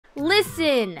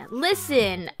Listen,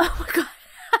 listen. Oh my god.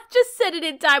 I just said it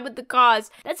in time with the cause.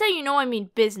 That's how you know I mean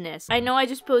business. I know I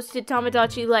just posted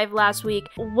Tamagotchi Live last week.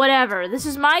 Whatever. This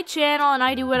is my channel and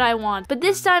I do what I want. But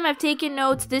this time I've taken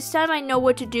notes. This time I know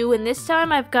what to do. And this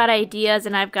time I've got ideas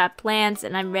and I've got plans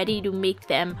and I'm ready to make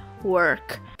them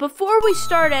work. Before we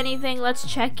start anything,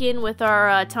 let's check in with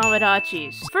our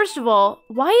Tamagotchis. First of all,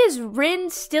 why is Rin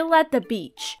still at the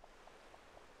beach?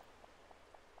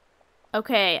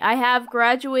 Okay, I have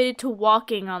graduated to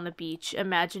walking on the beach,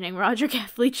 imagining Roderick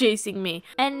Heffley chasing me.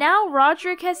 And now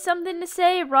Roderick has something to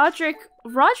say. Roderick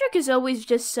is always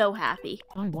just so happy.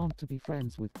 I want to be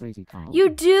friends with Crazy Carl. You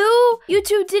do? You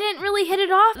two didn't really hit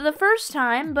it off the first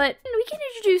time, but we can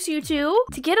introduce you two.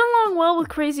 To get along well with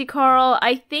Crazy Carl,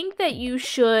 I think that you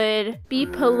should be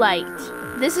polite.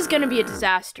 This is gonna be a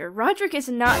disaster. Roderick is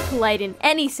not polite in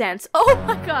any sense. Oh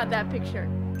my god, that picture.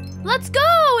 Let's go!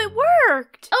 It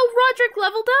worked! Oh, Roderick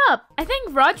leveled up! I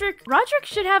think Roderick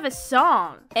should have a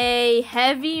song. A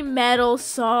heavy metal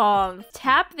song.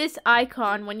 Tap this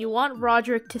icon when you want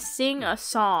Roderick to sing a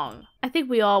song. I think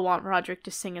we all want Roderick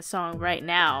to sing a song right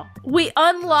now. We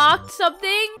unlocked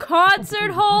something!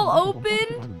 Concert hall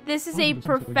open! This is a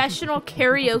professional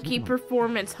karaoke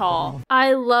performance hall.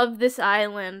 I love this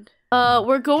island.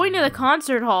 We're going to the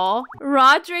concert hall.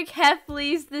 Roderick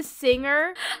Heffley's the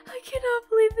singer. I cannot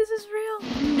believe this is real.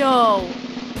 No.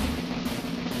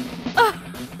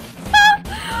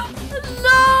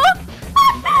 No!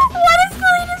 What is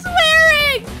Cletus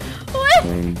wearing? What?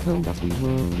 They told us we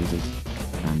were losers,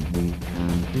 and we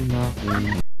can do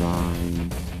nothing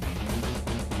right.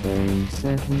 They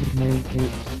said we'd make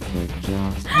it, but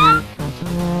just look at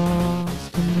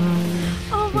us tonight.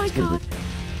 Oh my god.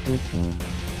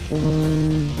 All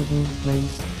over the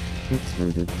place, it's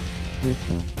loaded with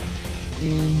her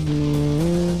in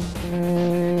your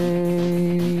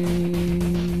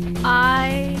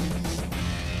face.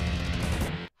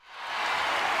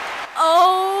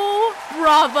 Oh,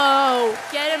 bravo!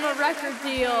 Get him a record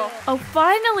deal. Oh,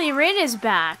 finally Rin is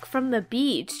back from the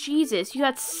beach. Jesus, you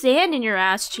got sand in your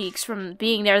ass cheeks from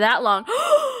being there that long.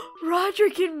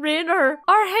 Roderick and Rin are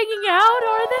hanging out,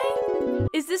 are they?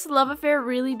 Is this love affair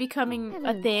really becoming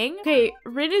a thing? Okay,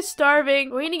 Rin is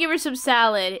starving. We're gonna give her some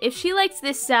salad. If she likes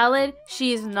this salad,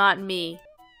 she is not me.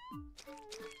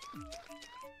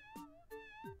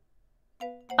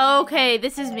 Okay,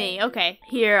 this is me. Okay,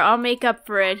 here, I'll make up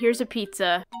for it. Here's a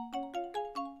pizza.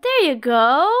 There you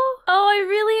go. Oh, I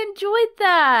really enjoyed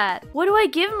that. What do I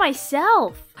give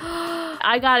myself?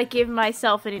 I gotta give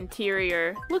myself an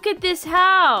interior. Look at this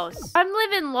house. I'm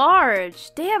living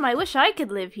large. Damn, I wish I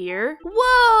could live here.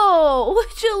 Whoa!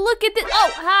 Would you look at this?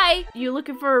 Oh, hi. You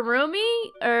looking for a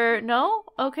roomie? Or no?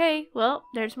 Okay, well,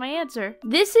 there's my answer.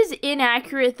 This is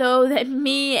inaccurate, though, that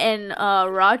me and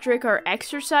Roderick are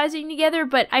exercising together,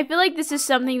 but I feel like this is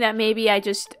something that maybe I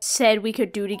just said we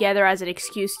could do together as an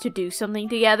excuse to do something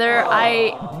together.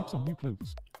 I have some new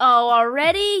clothes. Oh,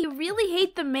 already? You really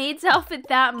hate the maid's outfit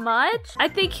that much? I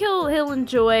think he'll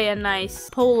enjoy a nice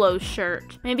polo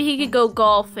shirt. Maybe he could go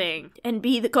golfing and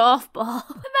be the golf ball.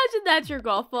 Imagine that's your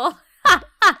golf ball. I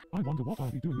wonder what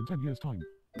I'll be doing in 10 years' time.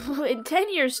 In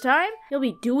 10 years' time? You'll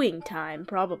be doing time,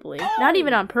 probably. Not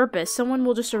even on purpose. Someone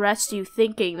will just arrest you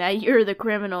thinking that you're the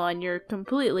criminal and you're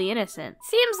completely innocent.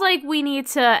 Seems like we need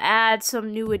to add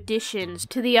some new additions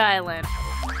to the island.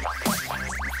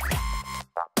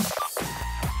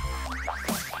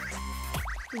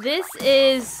 This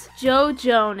is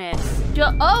Jonas.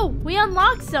 Oh, we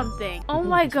unlocked something. Oh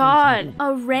my god.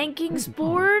 A rankings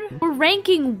board? We're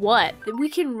ranking what? We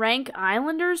can rank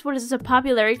islanders? What is this, a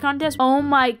popularity contest? Oh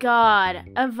my god.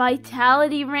 A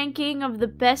vitality ranking of the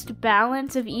best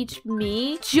balance of each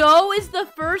me? Joe is the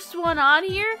first one on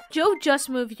here? Joe just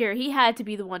moved here. He had to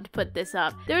be the one to put this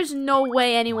up. There's no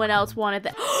way anyone else wanted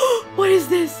that. What is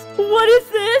this? What is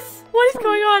this? What is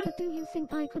going on? But do you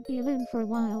think I could be alone for a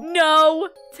while? No!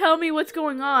 Tell me what's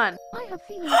going on. I have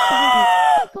feelings for Roderick.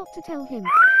 I've got to tell him.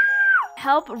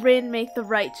 Help Rin make the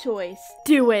right choice.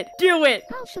 Do it. Do it.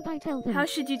 How should I tell them? How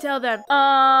should you tell them?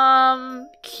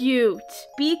 Cute.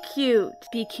 Be cute.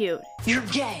 Be cute. You're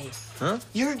gay. Huh?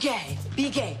 You're gay. Be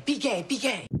gay. Be gay. Be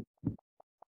gay.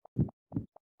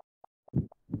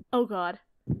 Oh god.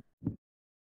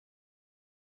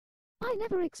 I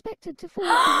never expected to fall for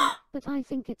him, but I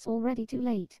think it's already too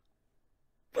late.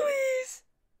 Please.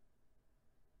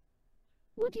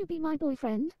 Would you be my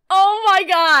boyfriend? Oh my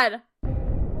god.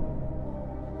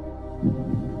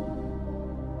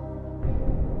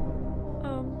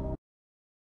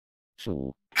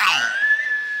 Sure.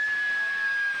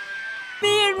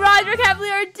 Me and Roderick Roderick Heffley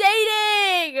are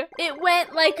dating! It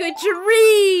went like a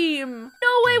dream!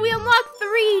 No way, we unlocked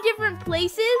 3 different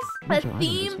places? A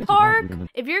theme park?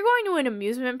 If you're going to an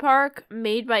amusement park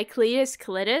made by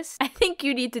Cletus, I think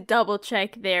you need to double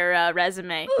check their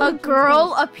resume. A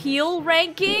girl appeal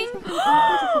ranking?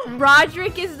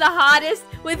 Roderick is the hottest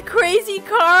with Crazy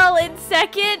Carl in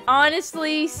second?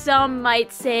 Honestly, some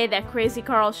might say that Crazy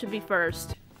Carl should be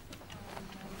first.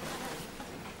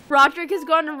 Roderick has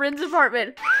gone to Rin's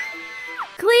apartment.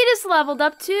 Cletus leveled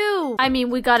up too. I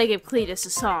mean, we gotta give Cletus a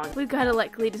song. We've gotta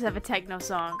let Cletus have a techno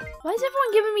song. Why is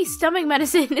everyone giving me stomach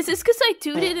medicine? Is this because I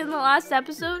tooted in the last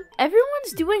episode?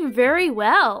 Everyone's doing very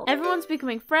well. Everyone's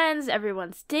becoming friends.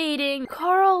 Everyone's dating.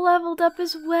 Carl leveled up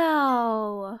as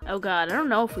well. Oh god, I don't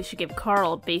know if we should give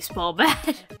Carl a baseball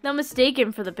bat. They'll mistake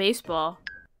him for the baseball.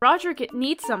 Roderick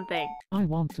needs something. I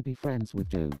want to be friends with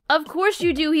Joe. Of course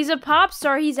you do. He's a pop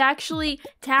star. He's actually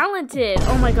talented.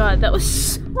 Oh my god, that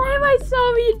was... Why am I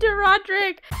so mean to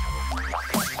Roderick?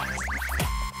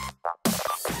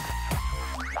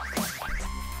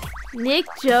 Nick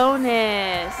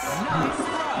Jonas.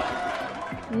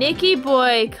 Nicky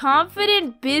boy,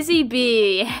 confident busy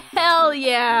bee. Hell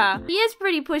yeah. He is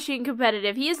pretty pushy and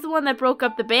competitive. He is the one that broke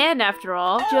up the band after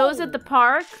all. Joe's at the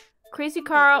park. Crazy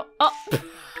Carl. Oh.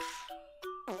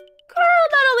 Carl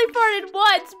not only farted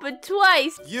once, but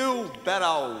twice. You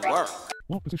better work.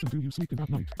 What position do you sleep in at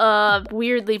night?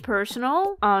 Weirdly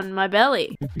personal. On my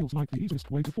belly. It feels like the easiest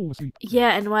way to fall asleep.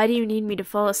 Yeah, and why do you need me to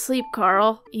fall asleep,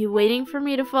 Carl? You waiting for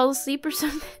me to fall asleep or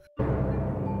something?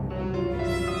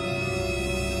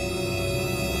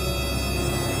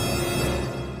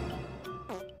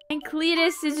 And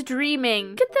Cletus is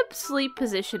dreaming. Get the sleep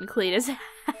position Cletus has.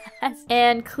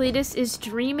 And Cletus is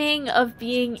dreaming of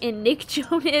being in Nick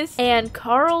Jonas and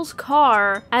Carl's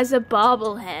car as a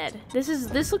bobblehead.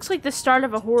 This looks like the start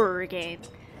of a horror game.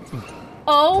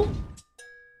 Oh!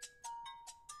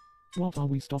 What are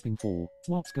we stopping for?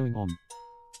 What's going on?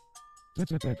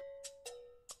 Zed.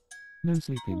 No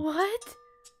sleeping. What?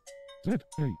 Zed,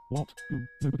 hey, what? Ooh,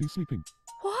 nobody's sleeping.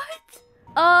 What?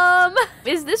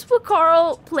 Is this what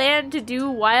Carl planned to do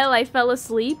while I fell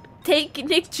asleep? Take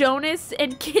Nick Jonas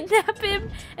and kidnap him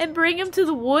and bring him to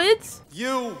the woods?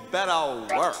 You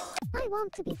better work. I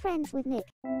want to be friends with Nick.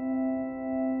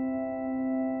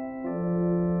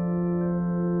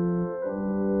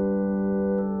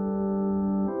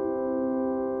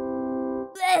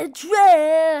 Red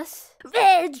dress!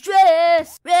 Red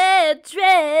dress! Red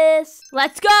dress!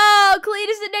 Let's go!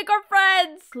 Cletus and Nick are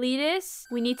friends! Cletus,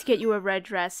 we need to get you a red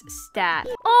dress stat.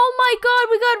 Oh my god,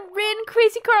 we got Rin,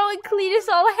 Crazy Carl, and Cletus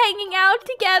all hanging out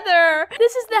together!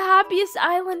 This is the happiest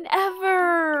island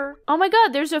ever! Oh my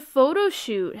god, there's a photo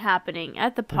shoot happening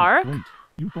at the park. Wait,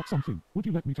 you've got something. Would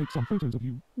you let me take some photos of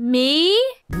you? Me?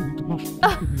 No need to blush. Just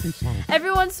give me a big smile.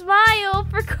 Everyone smile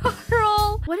for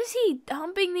Carl! What is he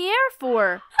humping the air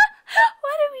for?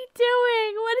 What are we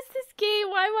doing? What is this game?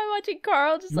 Why am I watching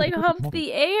Carl just like hump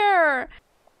the air?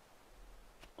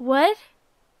 What?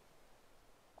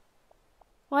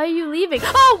 Why are you leaving?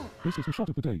 Oh! This is the shot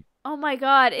of the day. Oh my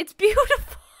god, it's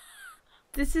beautiful.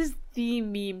 This is the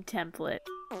meme template.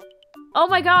 Oh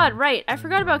my god, right. I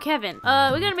forgot about Kevin. We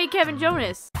gotta make Kevin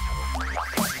Jonas.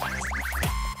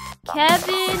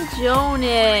 Kevin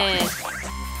Jonas.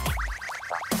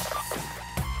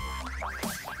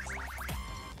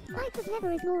 I could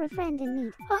never ignore a friend in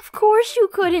need. Of course you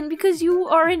couldn't, because you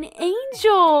are an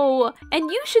angel. And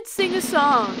you should sing a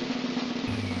song.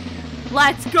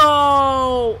 Let's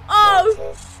go!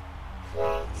 Oh!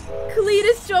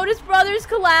 Cletus Jonas Brothers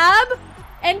collab?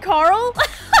 And Carl?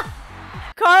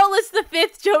 Carl is the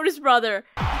 5th Jonas brother.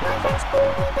 My friends call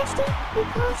me bestie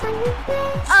because I'm the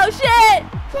best. Oh shit!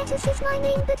 Cletus is my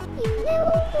name, but you know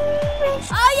the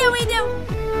rest. Oh yeah, we do!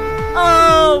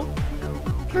 Oh!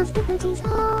 Cause the booty's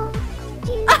hard to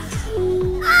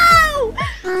see. Oh!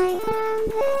 I am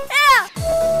this. Yeah!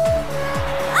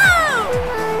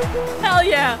 Oh! Hell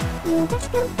yeah! You best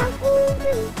go back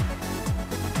over.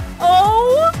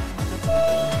 Oh!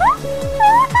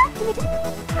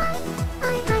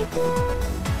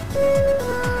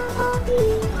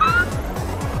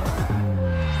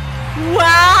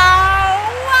 Wow!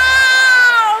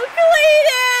 Wow!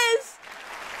 Cletus!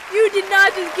 You did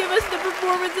not just give us the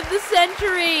performance of the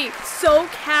century so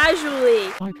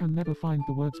casually. I can never find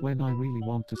the words when I really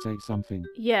want to say something.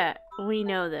 Yeah, we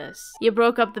know this. You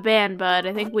broke up the band, bud.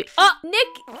 I think we... Oh, Nick!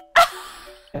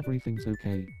 Everything's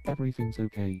okay. Everything's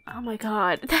okay. Oh my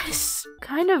god, that is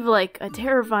kind of like a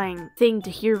terrifying thing to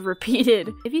hear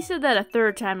repeated. If he said that a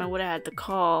third time, I would have had to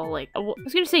call, like, I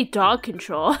was gonna say dog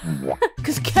control.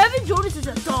 Because Kevin Kevin Jonas is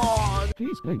a dog.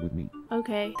 Please play with me.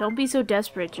 Okay, don't be so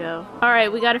desperate, Joe.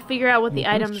 Alright, we gotta figure out what the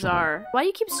Your first items shot. are. Why do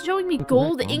you keep showing me The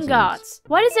gold correct answer ingots?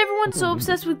 Why is everyone so gold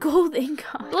obsessed with gold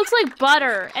ingots? It looks like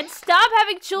butter. And stop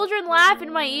having children laugh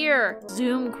in my ear.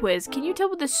 Zoom quiz. Can you tell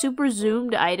what the super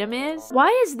zoomed item is? Why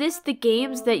is this the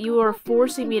games that you are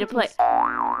forcing me to play?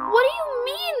 What do you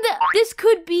mean that this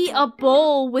could be a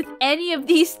bowl with any of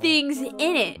these things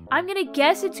in it? I'm gonna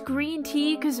guess it's green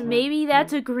tea because maybe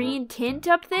that's a green tint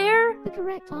up there? The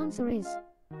correct answer is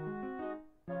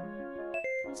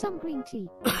some green tea.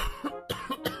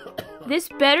 This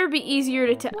better be easier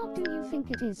to tell. What do you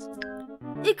think it is?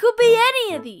 It could be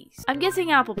any of these. I'm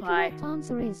guessing apple The pie. correct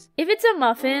answer is If it's a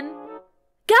muffin,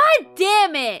 god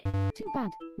damn it! too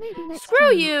bad. Maybe next Screw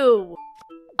time. you!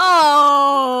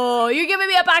 Oh, you're giving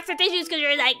me a box of tissues because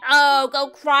you're like, oh, go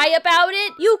cry about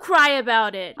it? You cry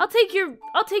about it. I'll take your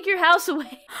house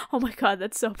away. Oh my god,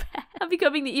 that's so bad. I'm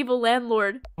becoming the evil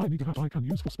landlord. I need a hat I can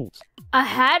use for sports. A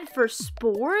hat for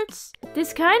sports?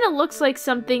 This kind of looks like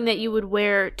something that you would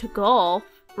wear to golf,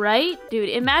 right? Dude,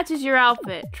 it matches your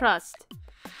outfit. Trust.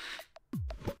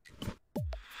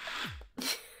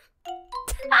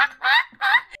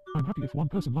 I'm happy if one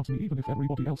person loves me even if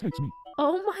everybody else hates me.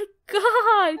 Oh my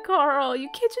god, Carl. You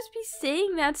can't just be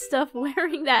saying that stuff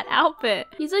wearing that outfit.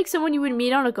 He's like someone you would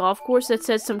meet on a golf course that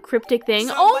says some cryptic thing.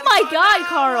 Oh my god,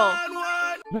 Carl.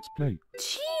 Let's play.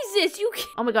 Jesus, you can't.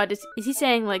 Oh my god, is he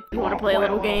saying like, you want to play a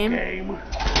little game?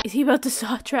 Is he about to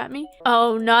saw trap me?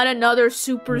 Oh, not another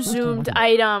super zoomed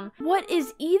item. What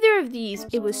is either of these?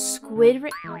 It was squid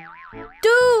ring.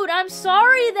 Dude, I'm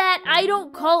sorry that I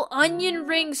don't call onion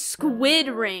rings squid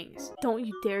rings. Don't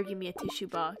you dare give me a tissue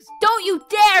box. Don't you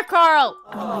dare, Carl!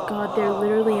 Oh my god, they're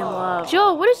literally in love.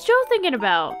 Joe, what is Joe thinking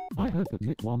about? I heard that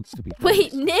Nick wants to be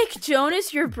Wait, friends. Nick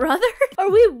Jonas, your brother? Are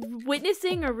we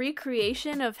witnessing a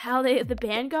recreation of how the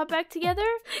band got back together?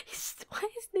 Why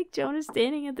is Nick Jonas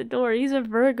standing at the door? He's a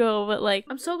Virgo, but like,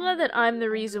 I'm so glad that I'm the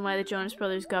reason why the Jonas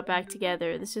Brothers got back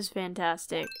together. This is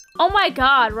fantastic. Oh my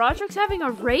god, Roderick's having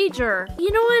a rager.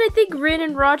 You know what? I think Rin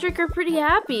and Roderick are pretty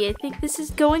happy. I think this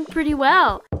is going pretty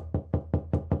well.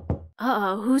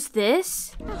 Uh-oh, who's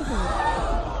this?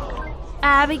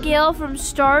 Abigail from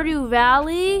Stardew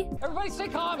Valley? Everybody stay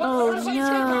calm. Oh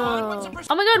no.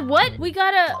 Oh my god, what?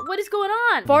 What is going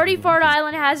on? Farty Fart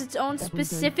Island has its own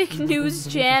specific news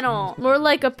channel. More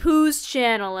like a poos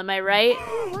channel, am I right?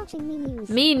 You're watching Me News.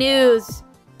 Me News.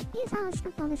 Here's our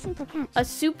scoop on a super catch. A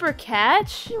super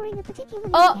catch? During a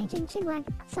particularly Oh. engaging chinwag,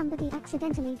 somebody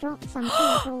accidentally dropped some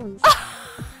killer prawns.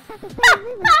 At the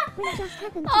very moment, Rin just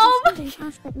happened to Oh be speeding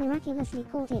past but miraculously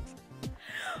caught it.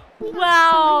 We asked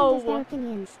Wow. some readers their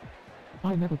opinions.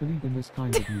 I never believe in this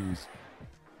kind of news.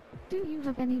 Do you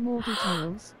have any more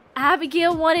details?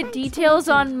 Abigail wanted details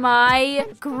on my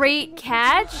great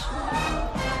catch?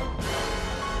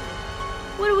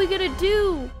 What are we gonna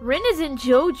do? Rin is in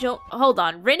hold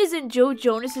on. Rin is in Joe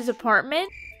Jonas's apartment?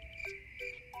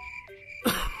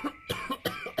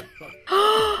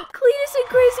 Cletus and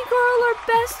Crazy Carl are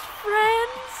best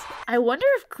friends. I wonder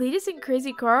if Cletus and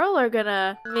Crazy Carl are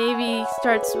gonna maybe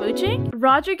start smooching?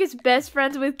 Roderick is best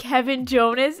friends with Kevin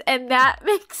Jonas, and that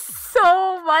makes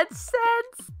so much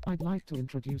sense. I'd like to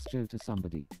introduce Joe to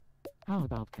somebody. How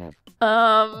about Kev?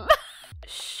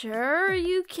 Sure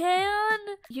you can.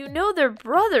 You know they're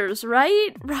brothers, right?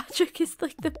 Roderick is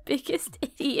like the biggest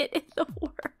idiot in the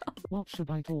world. What should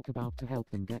I talk about to help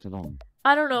them get along?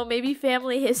 I don't know, maybe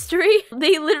family history?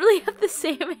 They literally have the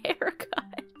same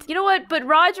haircut. You know what? But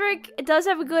Roderick does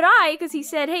have a good eye because he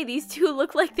said, hey, these two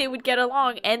look like they would get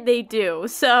along, and they do.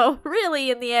 So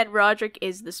really, in the end, Roderick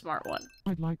is the smart one.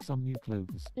 I'd like some new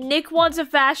clothes. Nick wants a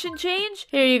fashion change?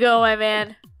 Here you go, my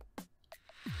man.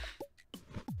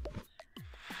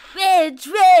 Red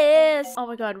dress! Oh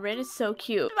my god, Rin is so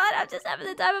cute. Man, I'm just having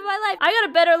the time of my life. I got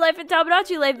a better life in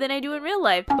Tamagotchi life than I do in real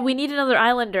life. We need another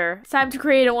islander. It's time to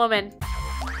create a woman.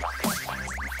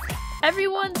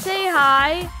 Everyone say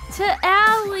hi to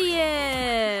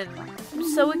Alien! I'm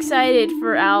so excited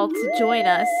for Al to join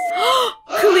us.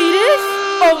 Cletus?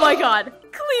 Oh my god.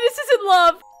 Cletus is in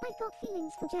love. I got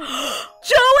feelings for Joe.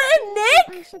 Joe and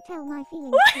Nick? I should tell my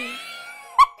feelings too.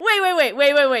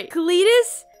 Wait.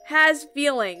 Cletus has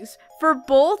feelings for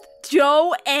both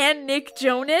Joe and Nick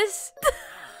Jonas?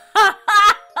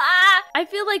 I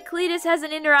feel like Cletus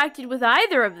hasn't interacted with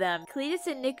either of them. Cletus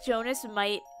and Nick Jonas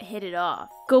might hit it off.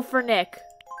 Go for Nick.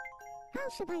 How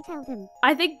should I tell them?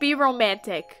 I think be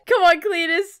romantic. Come on,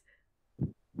 Cletus.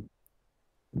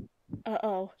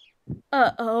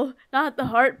 Uh-oh. Not the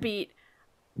heartbeat.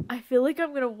 I feel like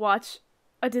I'm gonna watch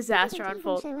a disaster Doesn't even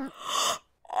unfold. show up.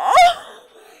 Oh!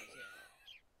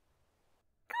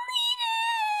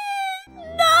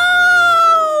 Cletus! No!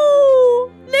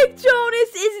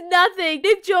 nothing.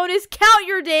 Nick Jonas, count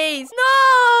your days. No!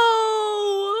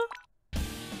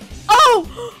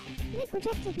 Oh! Nick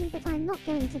rejected me, but I'm not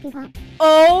going to give up.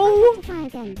 Oh! To try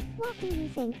again. What do you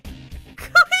think?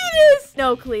 Cletus!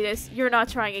 No, Cletus, you're not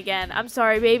trying again. I'm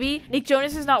sorry, baby. Nick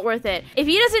Jonas is not worth it. If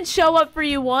he doesn't show up for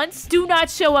you once, do not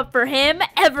show up for him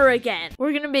ever again.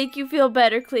 We're gonna make you feel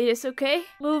better, Cletus, okay?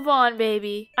 Move on,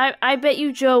 baby. I bet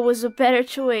you Joe was a better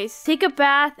choice. Take a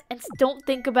bath and don't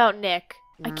think about Nick.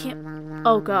 I can't...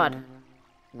 Oh, God.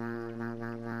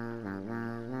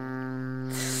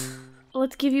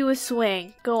 Let's give you a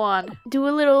swing. Go on. Do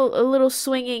a little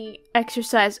swinging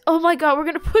exercise. Oh my god, we're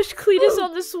gonna push Cletus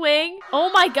on the swing. Oh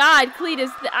my god,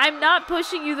 Cletus, I'm not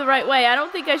pushing you the right way. I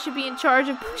don't think I should be in charge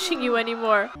of pushing you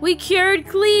anymore. We cured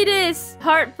Cletus.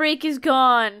 Heartbreak is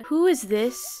gone. Who is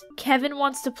this? Kevin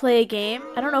wants to play a game.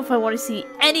 I don't know if I want to see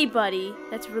anybody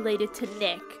that's related to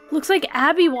Nick. Looks like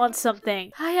Abby wants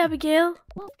something. Hi, Abigail.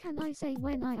 What can I say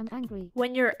when I am angry?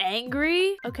 When you're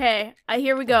angry? Okay,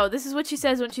 here we go. This is what she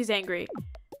says when she's angry.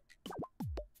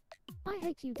 I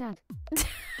hate you, Dad.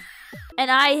 And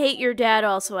I hate your dad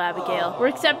also, Abigail. We're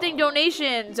accepting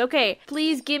donations. Okay,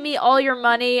 please give me all your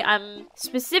money. I'm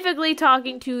specifically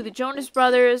talking to the Jonas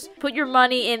Brothers. Put your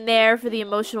money in there for the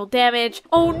emotional damage.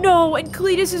 Oh no, and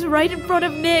Cletus is right in front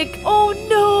of Nick. Oh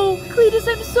no, Cletus,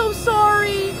 I'm so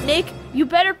sorry. Nick, you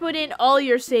better put in all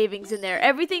your savings in there.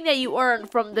 Everything that you earned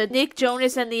from the Nick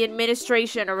Jonas and the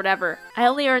administration or whatever. I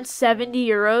only earned 70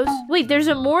 euros. Wait, there's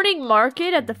a morning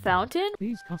market at the fountain?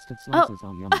 These custard slices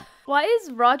are yummy. Why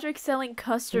is Roderick selling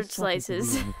custard This chocolate is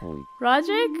slices? really McCoy.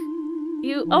 Roderick?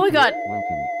 You... Oh my god.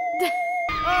 Welcome.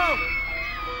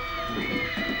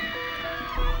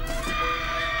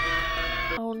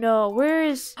 Oh no, where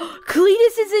is...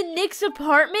 Cletus is in Nick's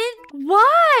apartment?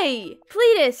 Why?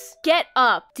 Cletus, get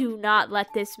up. Do not let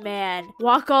this man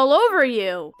walk all over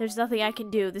you. There's nothing I can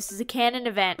do. This is a canon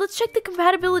event. Let's check the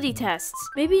compatibility tests.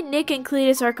 Maybe Nick and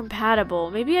Cletus are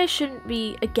compatible. Maybe I shouldn't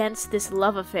be against this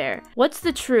love affair. What's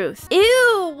the truth?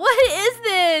 Ew, what is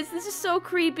this? This is so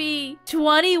creepy.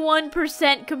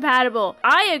 21% compatible.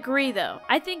 I agree though.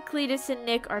 I think Cletus and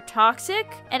Nick are toxic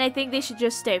and I think they should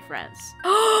just stay friends.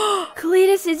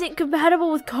 Cletus isn't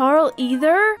compatible with Carl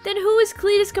either? Then who is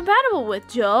Cletus compatible with?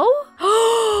 Joe?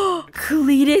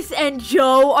 Cletus and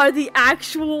Joe are the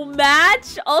actual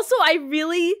match? Also, I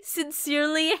really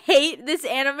sincerely hate this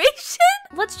animation.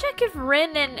 Let's check if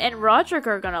Rin and Roderick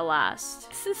are gonna last.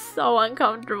 This is so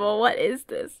uncomfortable. What is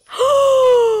this?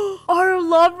 Our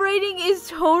love rating is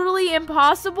totally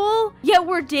impossible, yet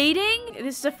we're dating?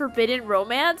 This is a forbidden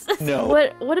romance? No.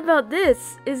 What about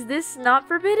this? Is this not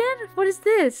forbidden? What is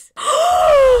this?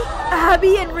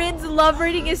 Abby and Rin's love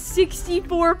rating is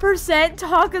 64%.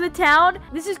 Talk of the town.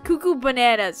 This is cuckoo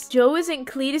bananas. Joe is in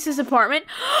Cletus's apartment.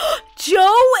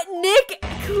 Joe, Nick,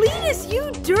 Cletus,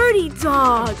 you dirty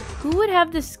dog. Who would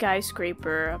have the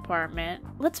skyscraper apartment?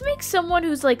 Let's make someone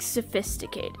who's like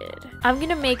sophisticated. I'm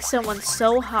gonna make someone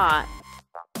so hot.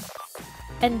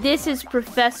 And this is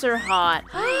Professor Hot.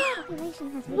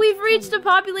 We've reached a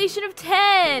population of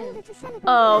 10.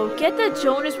 Oh, get the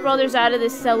Jonas Brothers out of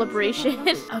this celebration.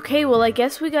 Okay, well, I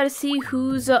guess we gotta see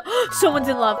who's... someone's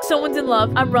in love. Someone's in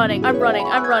love. I'm running.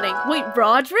 Wait,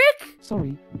 Roderick?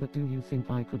 Sorry, but do you think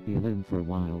I could be alone for a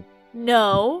while?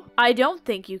 No, I don't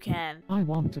think you can. I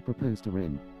want to propose to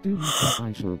Rin. Do you think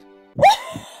I should?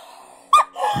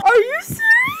 Are you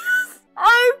serious?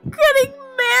 I'm getting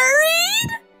married?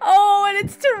 Oh, and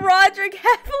it's to Roderick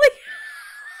Heavily.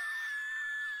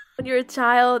 When you're a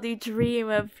child, you dream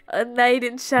of a knight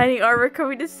in shining armor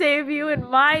coming to save you, and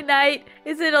my knight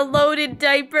is in a loaded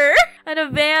diaper and a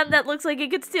van that looks like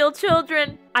it could steal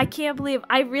children. I can't believe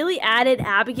I really added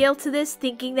Abigail to this,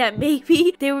 thinking that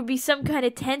maybe there would be some kind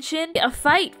of tension, a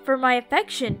fight for my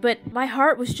affection, but my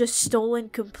heart was just stolen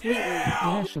completely.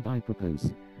 Where should I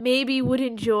propose? Maybe would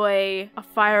enjoy a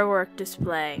firework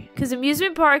display. Because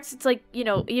amusement parks, it's like, you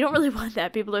know, you don't really want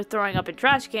that. People are throwing up in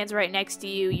trash cans right next to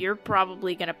you. You're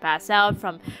probably gonna pass out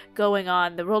from going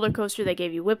on the roller coaster that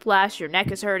gave you whiplash. Your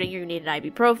neck is hurting. You need an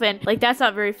ibuprofen. Like, that's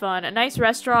not very fun. A nice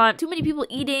restaurant, too many people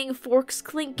eating, forks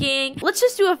clinking. Let's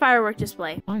just do a firework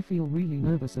display. I feel really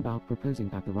nervous about proposing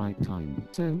at the right time.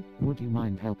 So, would you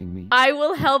mind helping me? I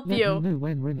will help Let you. me know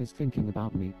when Rin is thinking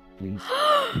about me, please.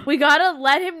 We gotta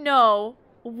let him know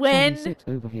when... Shall we sit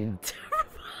over here?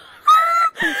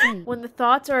 When the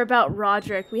thoughts are about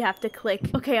Roderick, we have to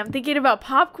click. Okay, I'm thinking about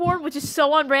popcorn, which is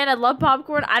so on brand. I love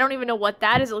popcorn. I don't even know what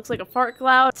that is. It looks like a fart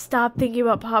cloud. Stop thinking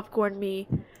about popcorn, me.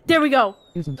 There we go.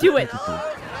 Isn't Do it. beautiful?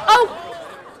 Oh!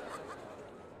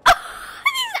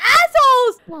 These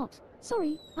assholes! What?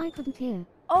 Sorry, I couldn't hear.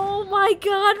 Oh my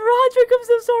god, Roderick, I'm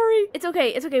so sorry. It's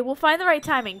okay, we'll find the right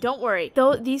timing, don't worry.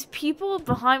 Though these people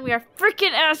behind me are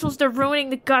freaking assholes, they're ruining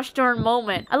the gosh darn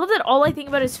moment. I love that all I think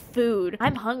about is food.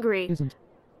 I'm hungry.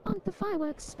 Aren't the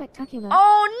fireworks spectacular?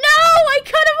 Oh no, I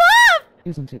cut him off!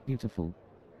 Isn't it beautiful?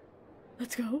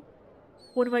 Let's go.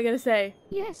 What am I gonna say?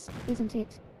 Yes, isn't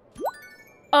it?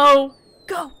 Oh,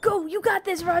 go, you got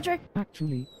this, Roderick.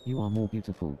 Actually, you are more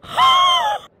beautiful.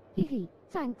 Hee hee,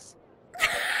 thanks.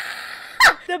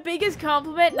 The biggest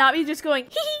compliment, not me just going,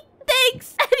 hee hee,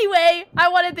 thanks. Anyway, I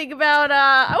want to think about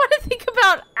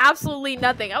absolutely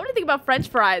nothing. I want to think about French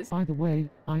fries. By the way,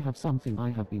 I have something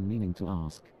I have been meaning to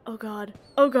ask. Oh god,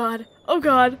 oh god, oh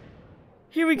god.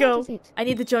 Here we go. What is it? I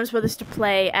need the Jonas Brothers to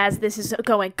play as this is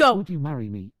going. Go. Would you marry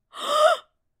me?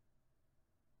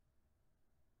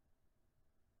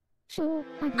 Sure,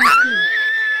 I'd like to.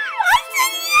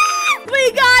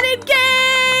 We got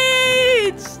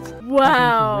engaged!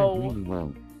 Wow. I think you read really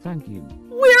well. Thank you.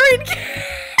 We're engaged!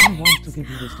 I want to give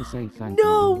you this to say thank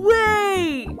No you.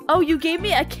 way! Oh, you gave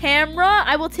me a camera?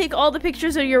 I will take all the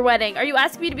pictures of your wedding. Are you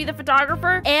asking me to be the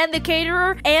photographer and the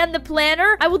caterer and the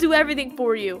planner? I will do everything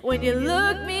for you. When you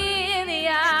look me in the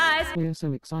eyes. We're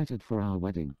so excited for our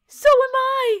wedding. So am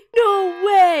I! No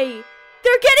way!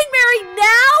 They're getting married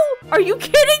now? Are you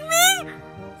kidding me?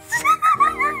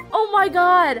 Oh my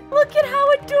god, look at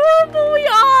how adorable we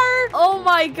are! Oh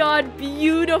my god,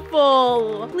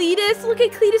 beautiful! Cletus, look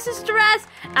at Cletus's dress!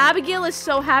 Abigail is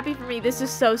so happy for me, this is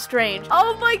so strange.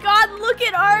 Oh my god, look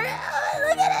at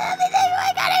everything,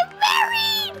 I got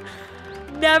it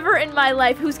married! Never in my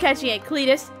life, who's catching it?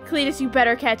 Cletus? Cletus, you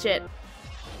better catch it.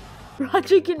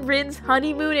 Roderick and Rin's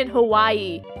honeymoon in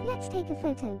Hawaii. Let's take a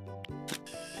photo.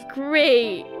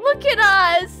 Great. Look at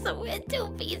us. We're two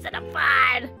peas in a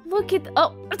pod. Look at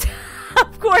oh,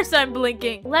 of course I'm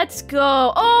blinking. Let's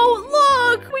go.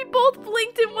 Oh, look. We both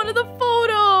blinked in one of the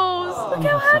photos. Look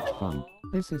how happy. Fun.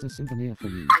 This is a souvenir for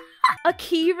you. A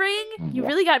key ring? You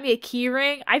really got me a key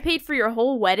ring? I paid for your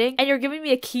whole wedding and you're giving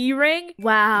me a key ring? Please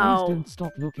Wow. don't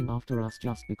stop looking after us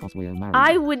just because we are married.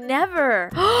 I would never.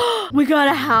 We got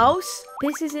a house?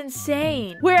 This is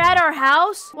insane. We're at our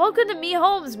house? Welcome to Me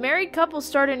Homes. Married couples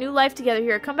start a new life together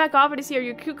here. Come back often to see how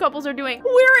your cute couples are doing.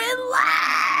 We're in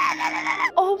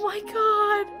love! Oh my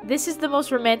god. This is the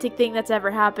most romantic thing that's ever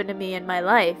happened to me in my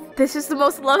life. This is the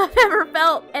most love I've ever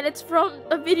felt. And it's from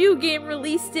a video game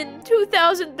released in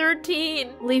 2013.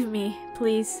 Leave me,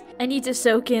 please. I need to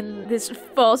soak in this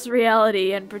false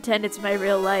reality and pretend it's my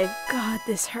real life. God,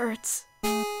 this hurts.